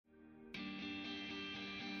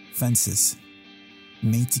Fences,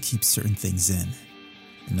 made to keep certain things in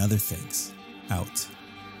and other things out.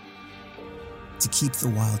 To keep the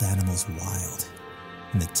wild animals wild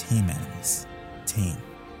and the tame animals tame.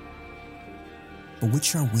 But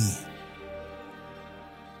which are we?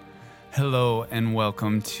 Hello and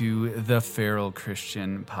welcome to the Feral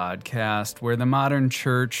Christian Podcast, where the modern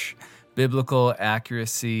church, biblical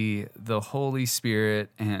accuracy, the Holy Spirit,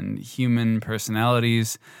 and human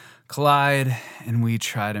personalities collide, and we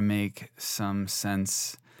try to make some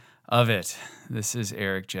sense of it. This is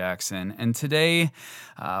Eric Jackson, and today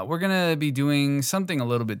we're going to be doing something a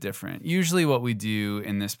little bit different. Usually what we do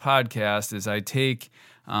in this podcast is I take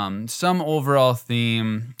some overall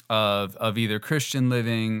theme of either Christian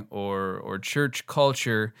living or church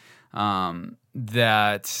culture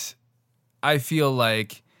that I feel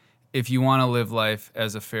like if you want to live life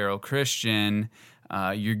as a feral Christian,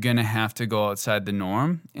 you're going to have to go outside the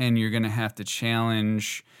norm, and you're going to have to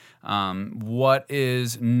challenge what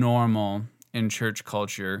is normal in church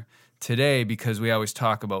culture today, because we always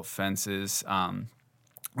talk about fences.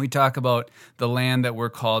 We talk about the land that we're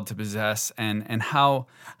called to possess and how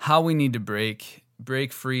we need to break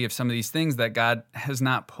free of some of these things that God has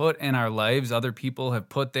not put in our lives. Other people have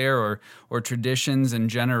put there, or traditions and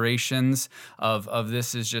generations of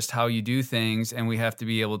this is just how you do things, and we have to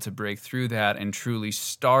be able to break through that and truly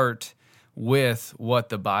start with what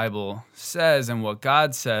the Bible says and what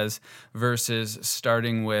God says, versus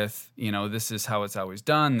starting with, this is how it's always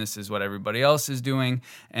done, this is what everybody else is doing,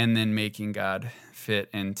 and then making God fit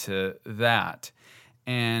into that.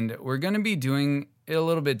 And we're going to be doing it a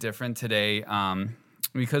little bit different today,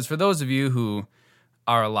 because for those of you who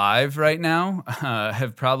are alive right now,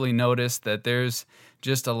 have probably noticed that there's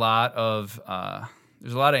just a lot of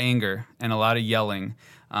anger and a lot of yelling.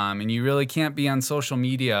 And you really can't be on social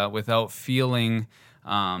media without feeling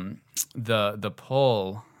the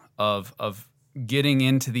pull of getting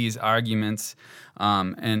into these arguments.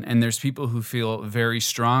 And there's people who feel very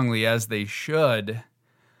strongly, as they should,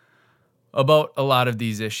 about a lot of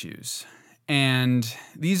these issues. And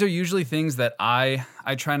these are usually things that I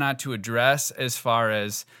try not to address, as far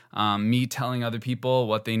as me telling other people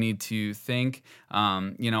what they need to think.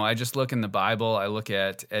 I just look in the Bible, I look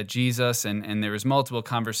at Jesus, and there was multiple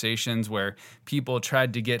conversations where people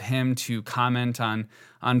tried to get him to comment on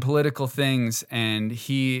political things, and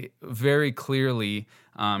he very clearly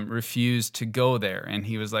refused to go there. And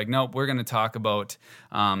he was like, nope, we're going to talk about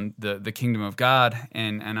the kingdom of God,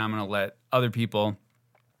 and I'm going to let other people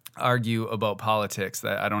argue about politics.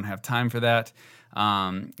 That I don't have time for that.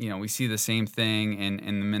 We see the same thing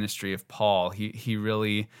in the ministry of Paul. He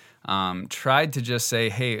really tried to just say,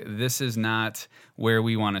 hey, this is not where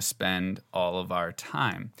we want to spend all of our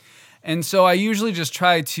time. And so I usually just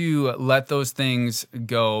try to let those things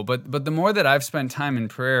go. But the more that I've spent time in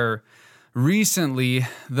prayer recently,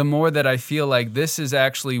 the more that I feel like this is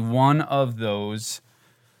actually one of those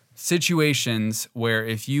situations where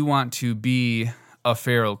if you want to be a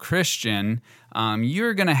feral Christian,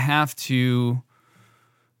 you're going to have to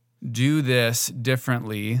do this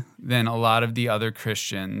differently than a lot of the other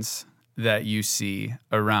Christians that you see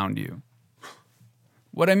around you.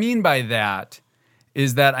 What I mean by that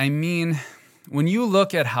is that when you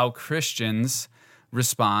look at how Christians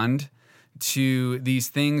respond to these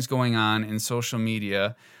things going on in social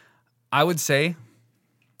media, I would say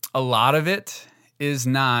a lot of it is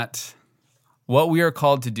not what we are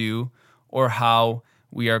called to do or how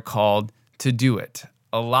we are called to do it.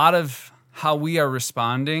 A lot of how we are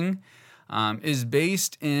responding is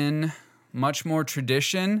based in much more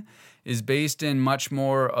tradition, is based in much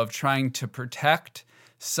more of trying to protect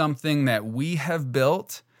something that we have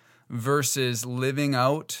built versus living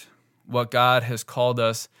out what God has called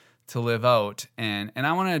us to live out. And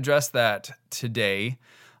I want to address that today.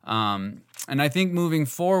 And I think moving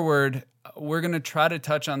forward, we're going to try to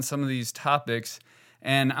touch on some of these topics.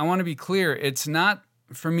 And I want to be clear, it's not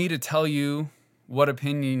for me to tell you what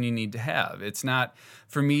opinion you need to have. It's not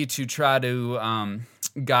for me to try to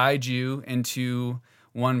guide you into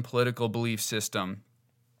one political belief system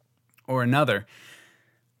or another.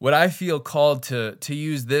 What I feel called to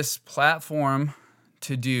use this platform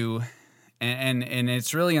to do, and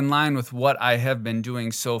it's really in line with what I have been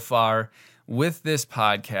doing so far with this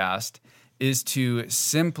podcast, is to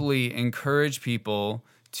simply encourage people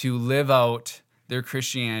to live out their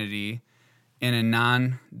Christianity in a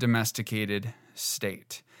non-domesticated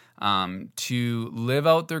state, to live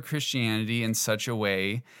out their Christianity in such a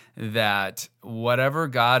way that whatever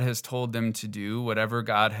God has told them to do, whatever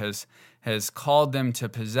God has called them to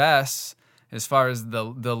possess, as far as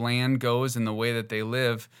the land goes and the way that they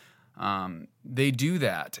live, they do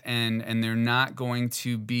that, and they're not going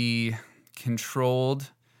to be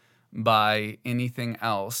controlled by anything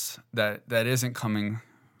else that isn't coming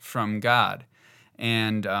from God.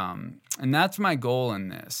 And that's my goal in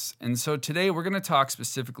this. And so today we're going to talk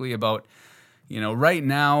specifically about, right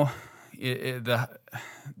now,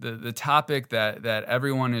 the topic that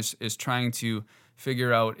everyone is trying to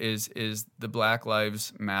figure out is the Black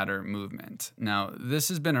Lives Matter movement. Now, this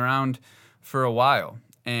has been around for a while,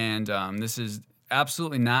 and this is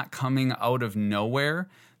absolutely not coming out of nowhere.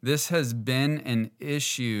 This has been an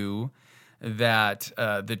issue that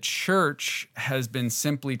the church has been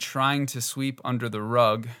simply trying to sweep under the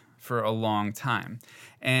rug for a long time.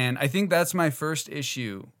 And I think that's my first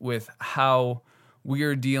issue with how we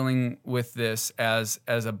are dealing with this as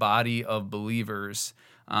a body of believers,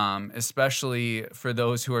 especially for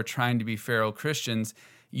those who are trying to be feral Christians.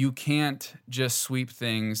 You can't just sweep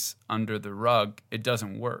things under the rug. It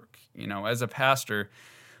doesn't work. As a pastor,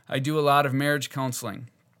 I do a lot of marriage counseling,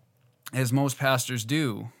 as most pastors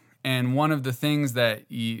do. And one of the things that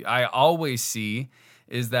I always see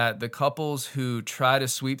is that the couples who try to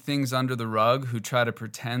sweep things under the rug, who try to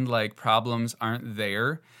pretend like problems aren't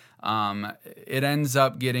there, it ends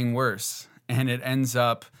up getting worse, and it ends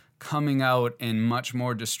up coming out in much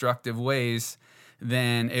more destructive ways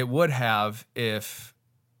than it would have if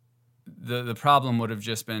the problem would have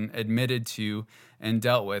just been admitted to and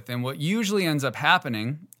dealt with. And what usually ends up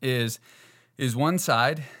happening is one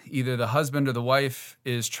side, either the husband or the wife,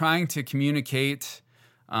 is trying to communicate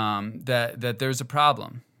that there's a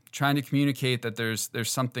problem, trying to communicate that there's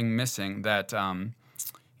something missing, that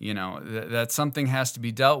that something has to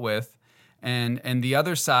be dealt with, and the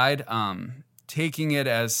other side taking it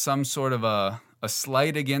as some sort of a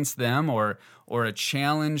slight against them or a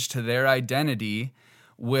challenge to their identity,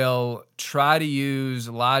 will try to use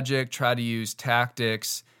logic, try to use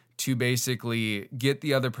tactics to basically get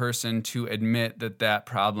the other person to admit that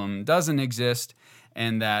problem doesn't exist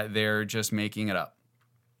and that they're just making it up.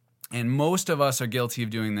 And most of us are guilty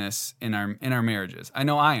of doing this in our marriages. I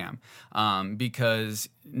know I am, because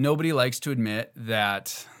nobody likes to admit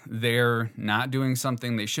that they're not doing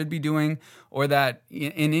something they should be doing, or that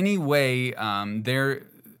in any way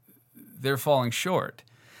they're falling short.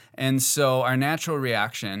 And so our natural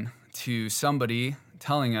reaction to somebody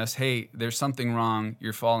telling us, hey, there's something wrong,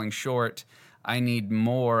 you're falling short, I need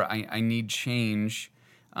more, I need change,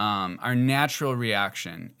 our natural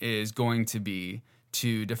reaction is going to be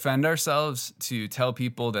to defend ourselves, to tell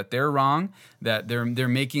people that they're wrong, that they're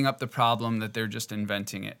making up the problem, that they're just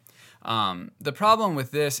inventing it. The problem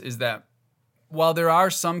with this is that while there are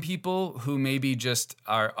some people who maybe just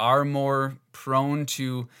are more prone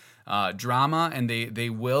to drama, and they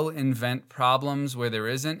will invent problems where there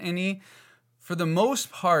isn't any, for the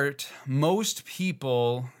most part, most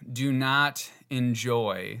people do not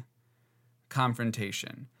enjoy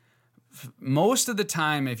confrontation. Most of the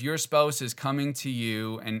time, if your spouse is coming to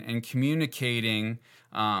you and communicating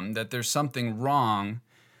that there's something wrong,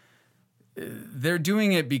 they're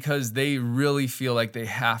doing it because they really feel like they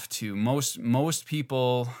have to. Most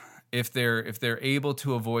people, if they're able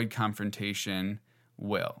to avoid confrontation,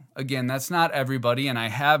 will. Again, that's not everybody, and I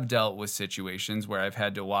have dealt with situations where I've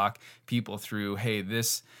had to walk people through, hey,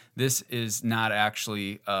 this is not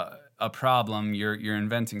actually a problem, you're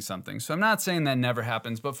inventing something. So I'm not saying that never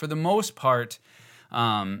happens, but for the most part,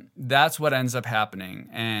 that's what ends up happening.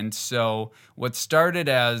 And so what started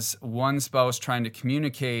as one spouse trying to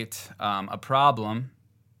communicate a problem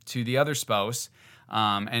to the other spouse,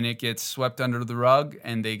 and it gets swept under the rug,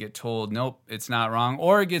 and they get told, nope, it's not wrong,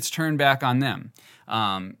 or it gets turned back on them.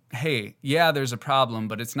 Hey, yeah, there's a problem,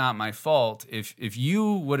 but it's not my fault. If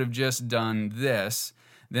you would have just done this,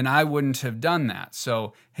 then I wouldn't have done that.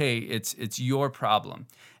 So, hey, it's your problem.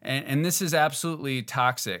 And this is absolutely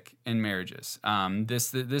toxic in marriages.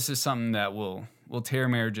 This is something that will tear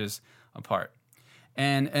marriages apart.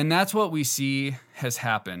 And that's what we see has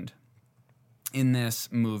happened in this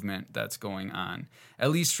movement that's going on, at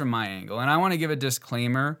least from my angle. And I want to give a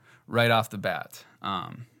disclaimer right off the bat.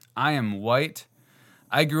 I am white.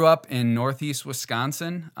 I grew up in Northeast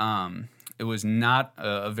Wisconsin. It was not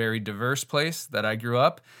a very diverse place that I grew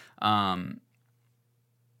up. And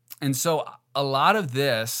so a lot of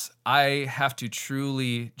this, I have to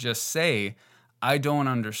truly just say, I don't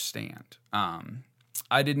understand.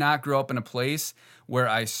 I did not grow up in a place where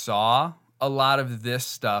I saw a lot of this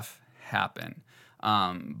stuff happen.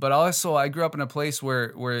 But also I grew up in a place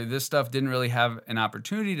where this stuff didn't really have an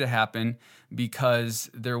opportunity to happen because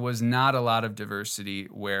there was not a lot of diversity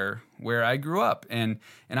where I grew up. And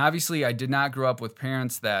obviously I did not grow up with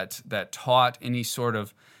parents that taught any sort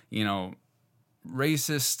of,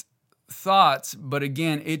 racist thoughts, but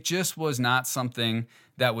again, it just was not something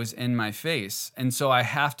that was in my face. And so I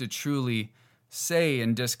have to truly say,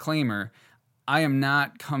 and disclaimer, I am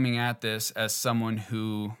not coming at this as someone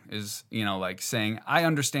who is, like saying, I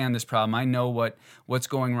understand this problem. I know what's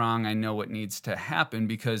going wrong. I know what needs to happen,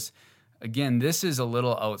 because again, this is a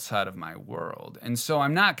little outside of my world. And so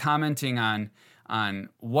I'm not commenting on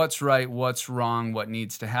what's right, what's wrong, what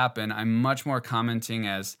needs to happen. I'm much more commenting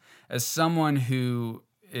as someone who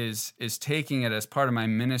is taking it as part of my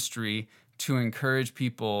ministry to encourage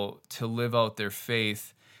people to live out their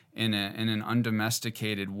faith in an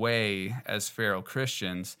undomesticated way as feral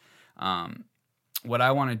Christians. What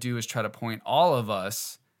I want to do is try to point all of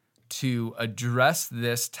us to address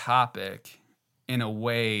this topic in a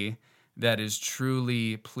way that is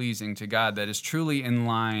truly pleasing to God, that is truly in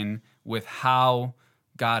line with how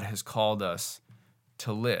God has called us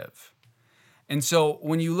to live. And so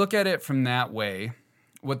when you look at it from that way,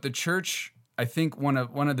 what the church, I think one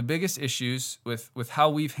of the biggest issues with how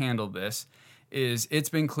we've handled this is it's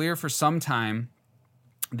been clear for some time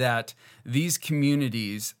that these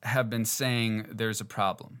communities have been saying there's a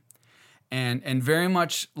problem. And very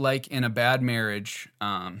much like in a bad marriage,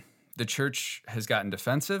 the church has gotten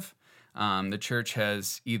defensive. The church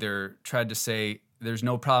has either tried to say there's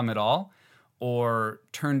no problem at all, or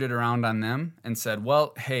turned it around on them and said,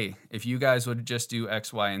 well, hey, if you guys would just do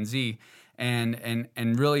X, Y, and Z,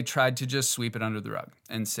 and really tried to just sweep it under the rug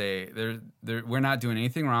and say, we're not doing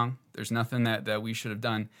anything wrong. There's nothing that we should have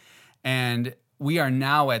done. And we are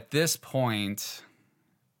now at this point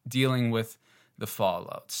dealing with the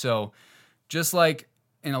fallout. So just like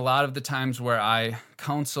in a lot of the times where I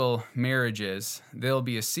counsel marriages, there'll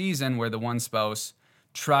be a season where the one spouse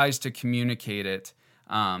tries to communicate it.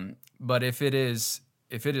 But if it is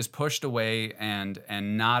pushed away and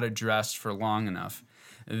not addressed for long enough,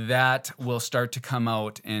 that will start to come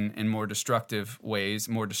out in more destructive ways,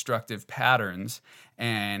 more destructive patterns.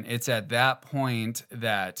 And it's at that point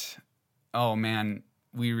that, oh man,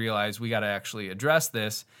 we realize we got to actually address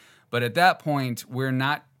this. But at that point, we're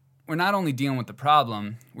not only dealing with the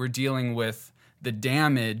problem, we're dealing with the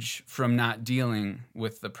damage from not dealing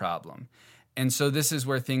with the problem. And so this is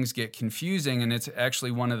where things get confusing, and it's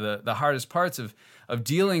actually one of the hardest parts of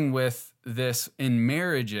dealing with this in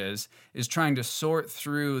marriages is trying to sort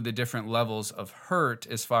through the different levels of hurt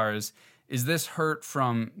as far as, is this hurt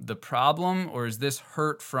from the problem or is this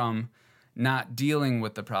hurt from not dealing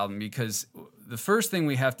with the problem? Because the first thing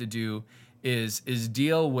we have to do is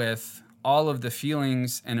deal with all of the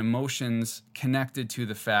feelings and emotions connected to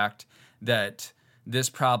the fact that this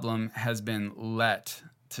problem has been let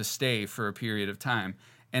to stay for a period of time.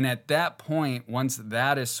 And at that point, once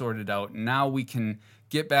that is sorted out, now we can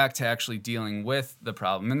get back to actually dealing with the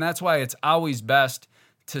problem. And that's why it's always best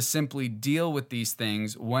to simply deal with these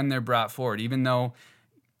things when they're brought forward, even though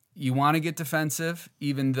you want to get defensive,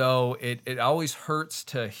 even though it always hurts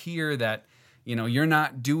to hear that, you're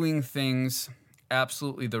not doing things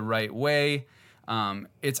absolutely the right way.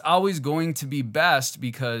 It's always going to be best,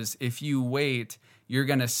 because if you wait, you're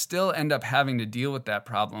going to still end up having to deal with that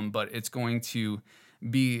problem, but it's going to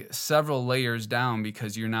be several layers down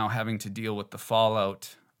because you're now having to deal with the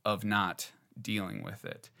fallout of not dealing with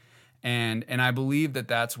it. And I believe that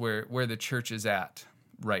that's where the church is at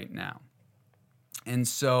right now. And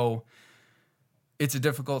so it's a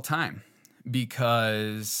difficult time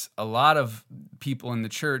because a lot of people in the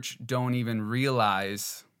church don't even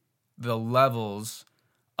realize the levels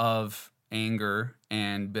of anger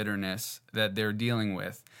and bitterness that they're dealing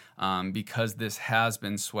with, because this has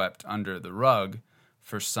been swept under the rug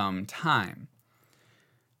for some time.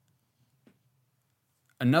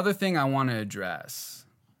 Another thing I want to address,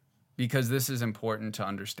 because this is important to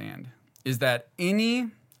understand, is that any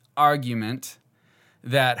argument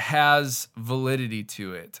that has validity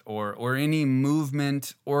to it, or any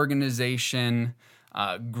movement, organization,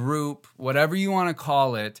 group, whatever you want to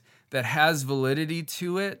call it, that has validity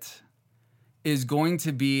to it, is going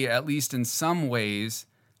to be, at least in some ways,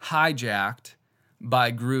 hijacked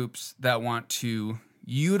by groups that want to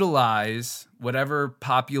utilize whatever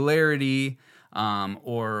popularity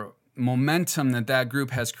or momentum that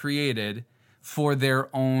group has created for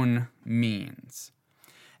their own means.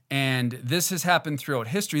 And this has happened throughout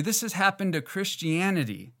history. This has happened to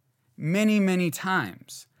Christianity many, many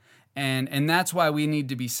times. And that's why we need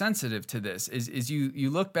to be sensitive to this, is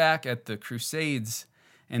you look back at the Crusades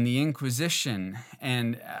and the Inquisition,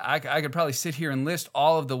 and I could probably sit here and list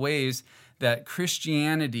all of the ways that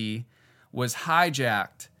Christianity was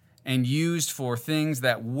hijacked and used for things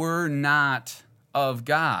that were not of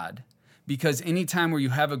God. Because anytime where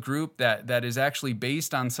you have a group that is actually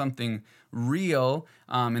based on something real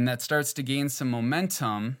and that starts to gain some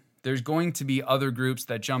momentum, there's going to be other groups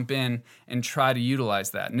that jump in and try to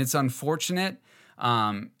utilize that. And it's unfortunate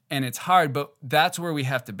and it's hard, but that's where we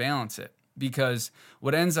have to balance it. Because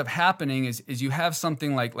what ends up happening is you have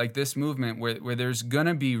something like this movement where there's going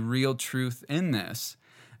to be real truth in this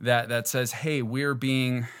that says, hey, we're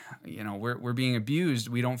being abused.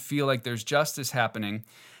 We don't feel like there's justice happening.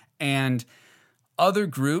 And other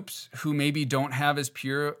groups who maybe don't have as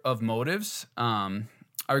pure of motives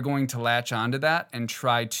are going to latch onto that and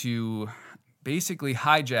try to basically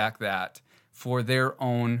hijack that for their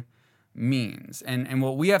own means. And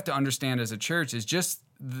what we have to understand as a church is just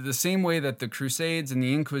the same way that the Crusades and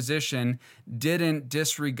the Inquisition didn't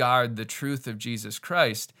disregard the truth of Jesus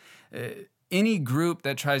Christ. Any group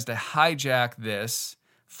that tries to hijack this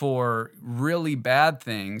for really bad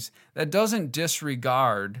things, that doesn't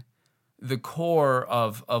disregard the core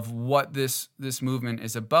of what this movement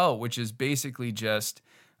is about, which is basically just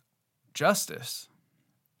justice,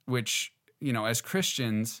 which, as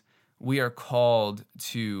Christians, we are called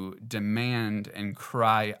to demand and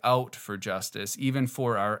cry out for justice, even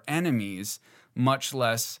for our enemies, much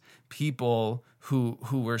less people who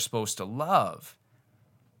we're supposed to love.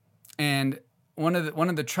 And one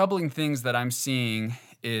of the troubling things that I'm seeing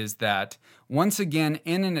is that, once again,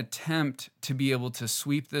 in an attempt to be able to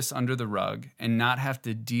sweep this under the rug and not have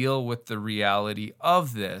to deal with the reality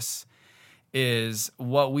of this, is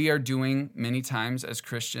what we are doing many times as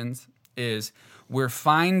Christians is we're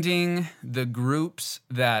finding the groups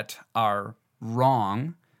that are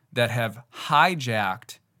wrong, that have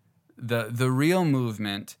hijacked the real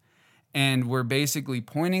movement, and we're basically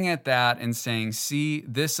pointing at that and saying, see,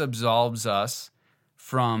 this absolves us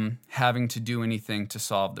from having to do anything to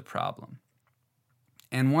solve the problem.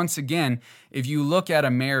 And once again, if you look at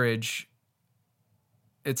a marriage,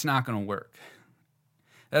 it's not going to work.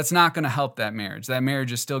 That's not going to help that marriage. That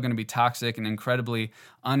marriage is still going to be toxic and incredibly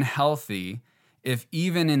unhealthy if,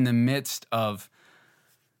 even in the midst of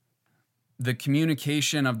the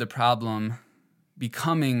communication of the problem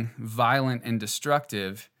becoming violent and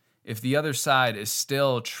destructive, if the other side is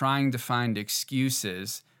still trying to find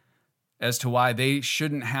excuses as to why they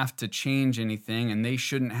shouldn't have to change anything and they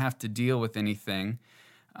shouldn't have to deal with anything,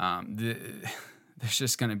 there's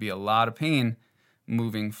just going to be a lot of pain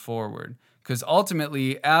moving forward. Because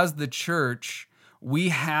ultimately, as the church, we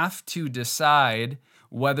have to decide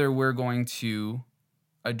whether we're going to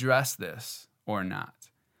address this or not,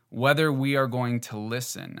 whether we are going to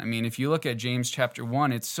listen. I mean, if you look at James chapter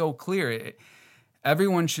 1, it's so clear.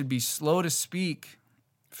 Everyone should be slow to speak,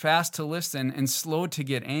 fast to listen, and slow to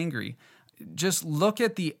get angry. Just look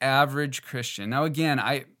at the average Christian. Now, again,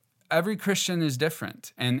 every Christian is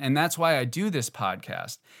different, and that's why I do this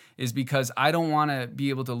podcast, is because I don't want to be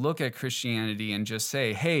able to look at Christianity and just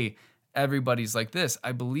say, hey, everybody's like this.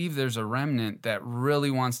 I believe there's a remnant that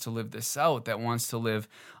really wants to live this out, that wants to live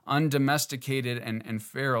undomesticated and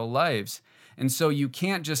feral lives. And so you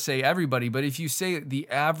can't just say everybody, but if you say the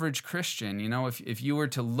average Christian, if you were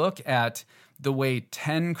to look at the way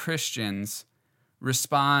 10 Christians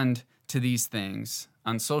respond to these things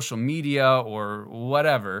on social media or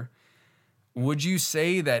whatever, would you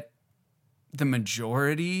say that the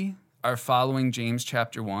majority are following James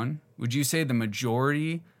chapter 1? Would you say the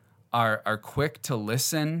majority are quick to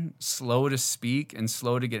listen, slow to speak, and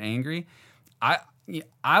slow to get angry?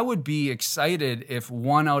 I would be excited if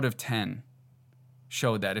 1 out of 10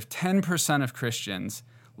 showed that. If 10% of Christians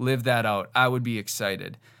live that out, I would be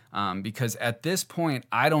excited. Because at this point,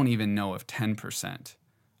 I don't even know if 10%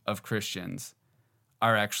 of Christians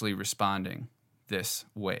are actually responding this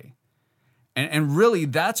way. And really,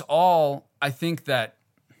 that's all I think that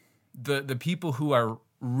the people who are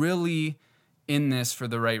really in this for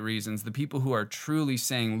the right reasons, the people who are truly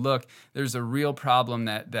saying, look, there's a real problem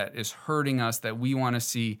that is hurting us that we want to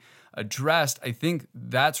see addressed, I think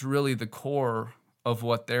that's really the core of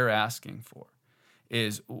what they're asking for,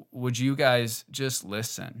 is would you guys just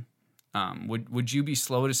listen? Would you be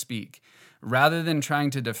slow to speak? Rather than trying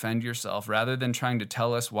to defend yourself, rather than trying to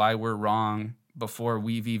tell us why we're wrong before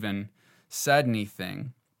we've even said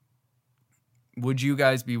anything, would you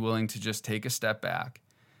guys be willing to just take a step back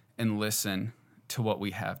and listen to what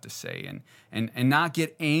we have to say and not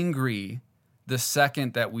get angry the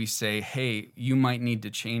second that we say, hey, you might need to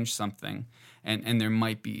change something and there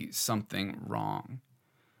might be something wrong.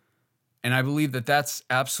 And I believe that that's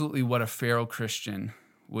absolutely what a feral Christian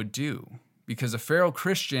would do, because a feral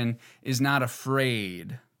Christian is not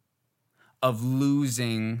afraid of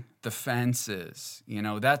losing the fences.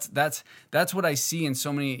 That's what I see in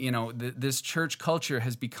so many, this church culture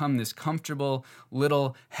has become this comfortable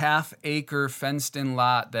little half-acre fenced-in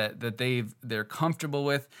lot that they're comfortable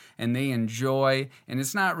with and they enjoy. And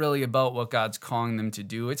it's not really about what God's calling them to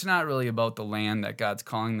do. It's not really about the land that God's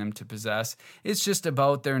calling them to possess. It's just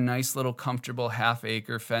about their nice little comfortable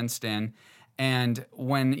half-acre fenced in. And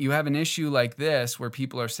when you have an issue like this where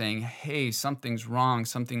people are saying, hey, something's wrong,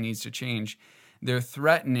 something needs to change, they're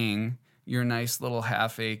threatening your nice little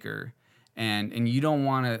half acre, and you don't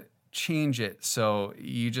want to change it. So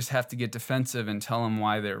you just have to get defensive and tell them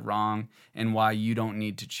why they're wrong and why you don't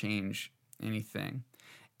need to change anything.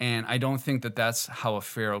 And I don't think that that's how a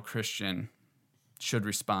feral Christian should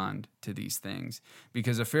respond to these things,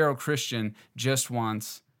 because a feral Christian just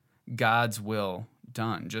wants God's will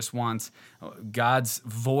done, just wants God's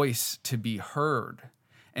voice to be heard.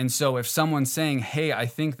 And so if someone's saying, hey, I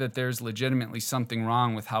think that there's legitimately something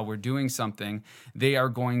wrong with how we're doing something, they are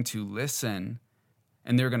going to listen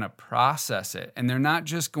and they're going to process it. And they're not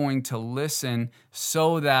just going to listen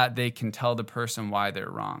so that they can tell the person why they're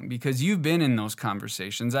wrong. Because you've been in those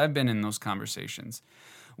conversations. I've been in those conversations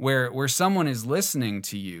where someone is listening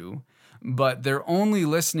to you, but they're only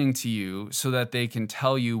listening to you so that they can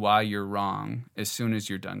tell you why you're wrong as soon as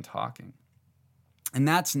you're done talking. And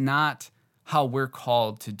that's not how we're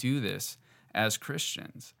called to do this as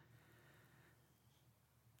Christians.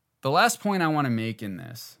 The last point I want to make in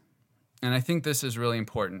this, and I think this is really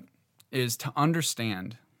important, is to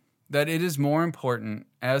understand that it is more important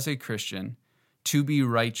as a Christian to be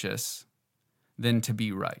righteous than to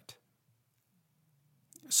be right.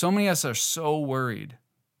 So many of us are so worried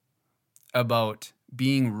about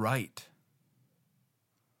being right,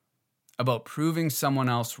 about proving someone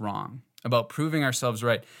else wrong, about proving ourselves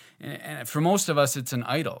right. And for most of us, it's an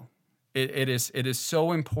idol. It is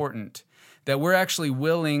so important that we're actually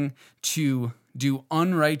willing to do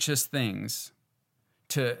unrighteous things,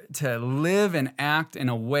 to live and act in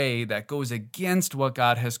a way that goes against what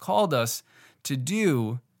God has called us to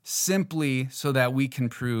do, simply so that we can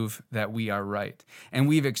prove that we are right. And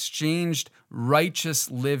we've exchanged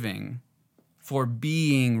righteous living for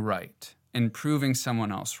being right and proving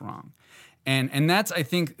someone else wrong. And that's, I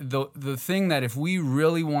think, the thing that if we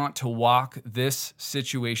really want to walk this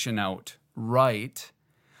situation out right,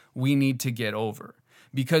 we need to get over.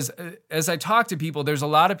 Because as I talk to people, there's a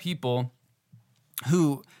lot of people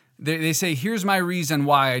who, they say, here's my reason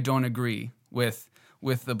why I don't agree with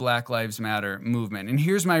the Black Lives Matter movement. And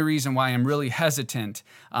here's my reason why I'm really hesitant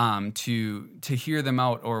to hear them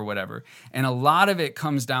out or whatever. And a lot of it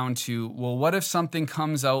comes down to, well, what if something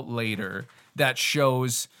comes out later that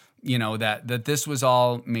shows, that this was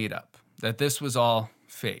all made up, that this was all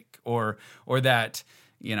fake, or that,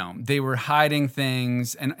 they were hiding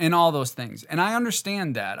things and all those things. And I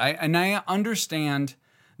understand that. I understand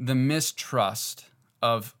the mistrust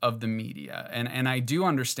of the media. And I do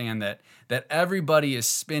understand that everybody is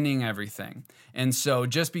spinning everything. And so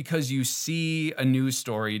just because you see a news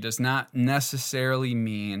story does not necessarily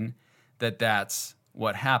mean that that's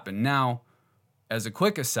what happened. Now, as a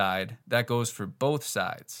quick aside, that goes for both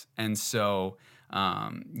sides. And so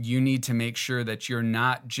you need to make sure that you're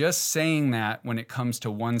not just saying that when it comes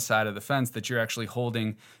to one side of the fence, that you're actually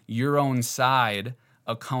holding your own side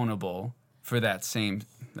accountable for that same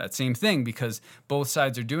thing, because both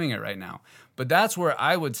sides are doing it right now. But that's where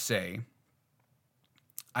I would say,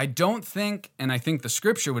 I don't think, and I think the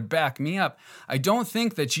scripture would back me up, I don't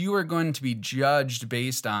think that you are going to be judged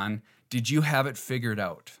based on, did you have it figured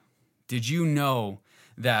out? Did you know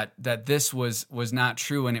that this was not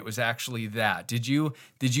true and it was actually that? Did you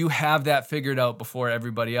have that figured out before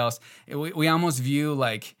everybody else? We almost view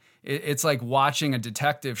like, it's like watching a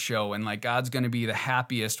detective show, and like God's going to be the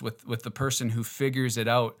happiest with the person who figures it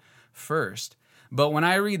out first. But when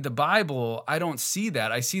I read the Bible, I don't see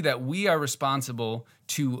that. I see that we are responsible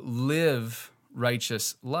to live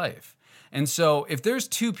righteous life. And so if there's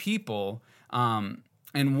two people and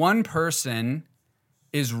one person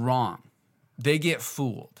is wrong, they get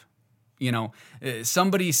fooled.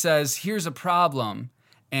 Somebody says, here's a problem,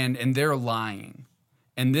 and they're lying.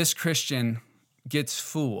 And this Christian gets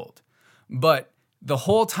fooled. But the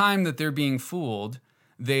whole time that they're being fooled,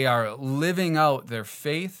 they are living out their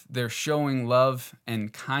faith. They're showing love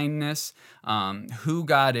and kindness. Who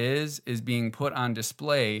God is being put on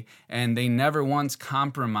display, and they never once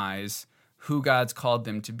compromise who God's called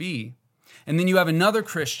them to be. And then you have another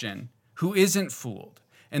Christian who isn't fooled,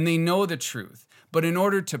 and they know the truth. But in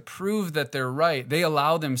order to prove that they're right, they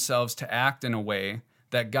allow themselves to act in a way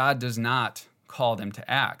that God does not call them to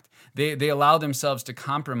act. They allow themselves to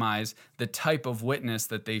compromise the type of witness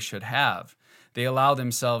that they should have. They allow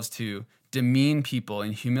themselves to demean people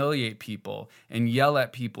and humiliate people and yell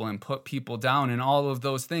at people and put people down and all of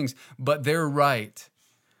those things. But they're right.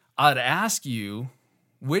 I'd ask you,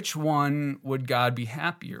 which one would God be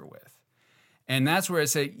happier with? And that's where I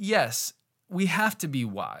say, yes, we have to be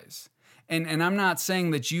wise. And I'm not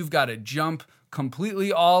saying that you've got to jump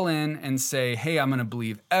completely all in and say, hey, I'm going to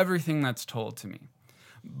believe everything that's told to me.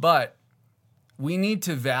 But we need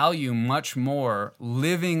to value much more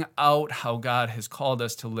living out how God has called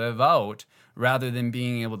us to live out rather than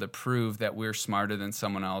being able to prove that we're smarter than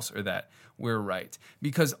someone else or that we're right.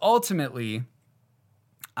 Because ultimately,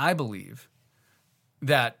 I believe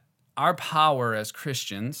that our power as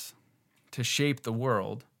Christians to shape the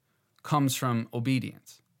world comes from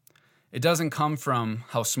obedience. It doesn't come from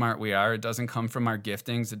how smart we are. It doesn't come from our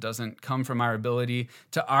giftings. It doesn't come from our ability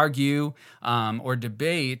to argue or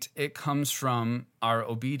debate. It comes from our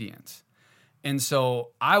obedience. And so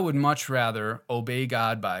I would much rather obey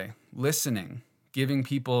God by listening, giving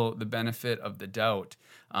people the benefit of the doubt,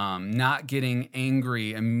 not getting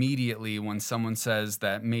angry immediately when someone says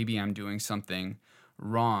that maybe I'm doing something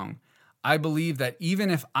wrong. I believe that even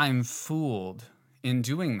if I'm fooled in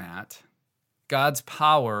doing that, God's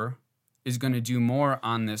power is going to do more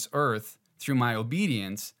on this earth through my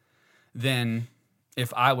obedience than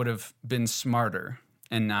if I would have been smarter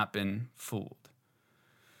and not been fooled.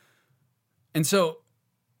 And so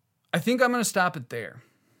I think I'm going to stop it there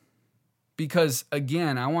because,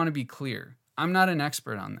 again, I want to be clear. I'm not an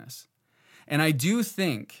expert on this. And I do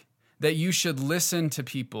think that you should listen to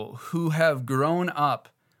people who have grown up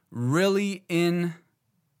really in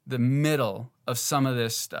the middle of some of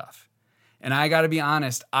this stuff. And I got to be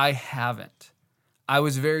honest, I haven't. I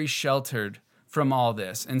was very sheltered from all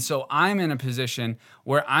this. And so I'm in a position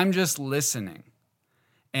where I'm just listening.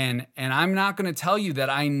 And I'm not going to tell you that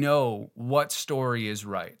I know what story is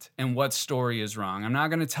right and what story is wrong. I'm not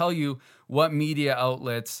going to tell you what media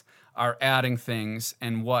outlets are adding things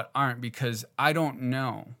and what aren't because I don't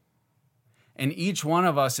know. And each one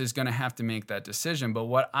of us is going to have to make that decision. But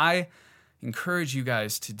what I encourage you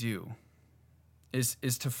guys to do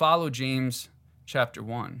is to follow James chapter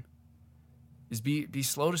 1, is be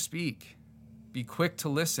slow to speak, be quick to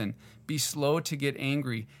listen, be slow to get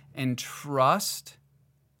angry, and trust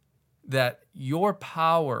that your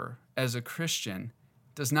power as a Christian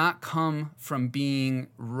does not come from being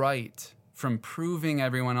right, from proving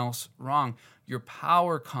everyone else wrong. Your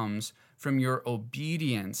power comes from your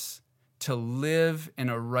obedience to live in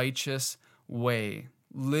a righteous way,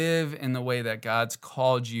 live in the way that God's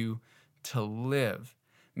called you to live.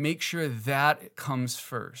 Make sure that comes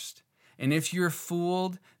first. And if you're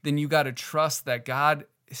fooled, then you got to trust that God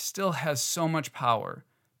still has so much power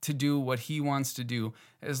to do what he wants to do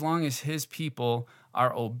as long as his people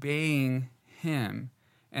are obeying him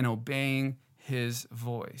and obeying his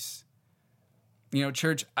voice. You know,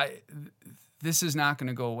 church, this is not going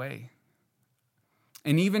to go away.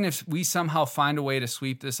 And even if we somehow find a way to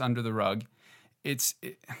sweep this under the rug, it's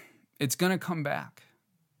going to come back.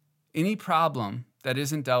 Any problem that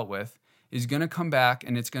isn't dealt with is going to come back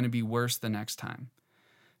and it's going to be worse the next time.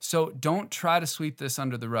 So don't try to sweep this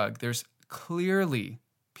under the rug. There's clearly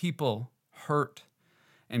people hurt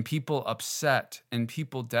and people upset and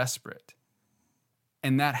people desperate.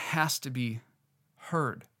 And that has to be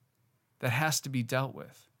heard. That has to be dealt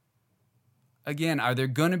with. Again, are there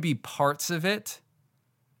going to be parts of it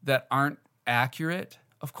that aren't accurate?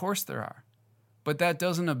 Of course there are. But that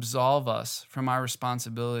doesn't absolve us from our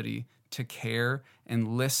responsibility to care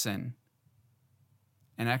and listen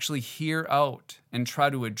and actually hear out and try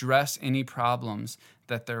to address any problems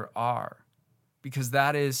that there are, because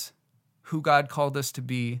that is who God called us to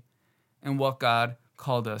be and what God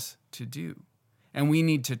called us to do. And we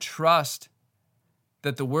need to trust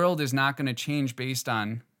that the world is not going to change based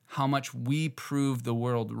on how much we prove the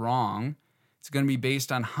world wrong. It's going to be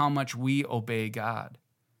based on how much we obey God.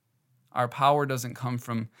 Our power doesn't come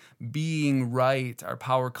from being right. Our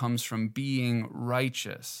power comes from being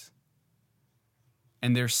righteous.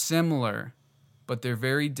 And they're similar, but they're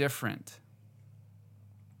very different.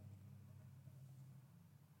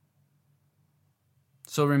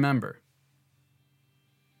 So remember,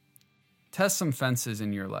 test some fences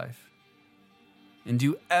in your life and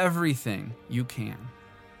do everything you can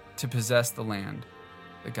to possess the land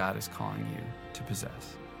that God is calling you to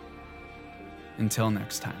possess. Until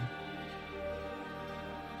next time.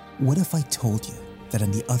 What if I told you that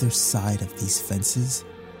on the other side of these fences,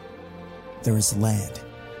 there is land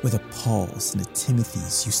where the Pauls and the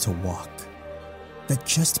Timothys used to walk? That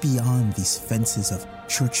just beyond these fences of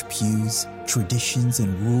church pews, traditions,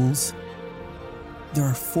 and rules. There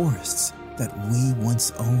are forests that we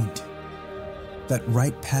once owned, that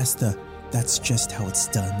right past the "that's just how it's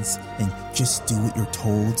done" and "just do what you're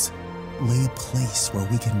told" lay a place where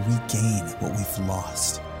we can regain what we've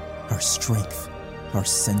lost: our strength, our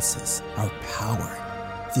senses, our power,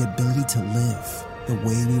 the ability to live the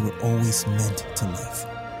way we were always meant to live.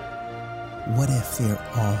 What if they are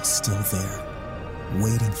all still there,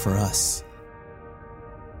 waiting for us,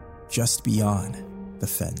 just beyond the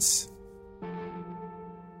fence?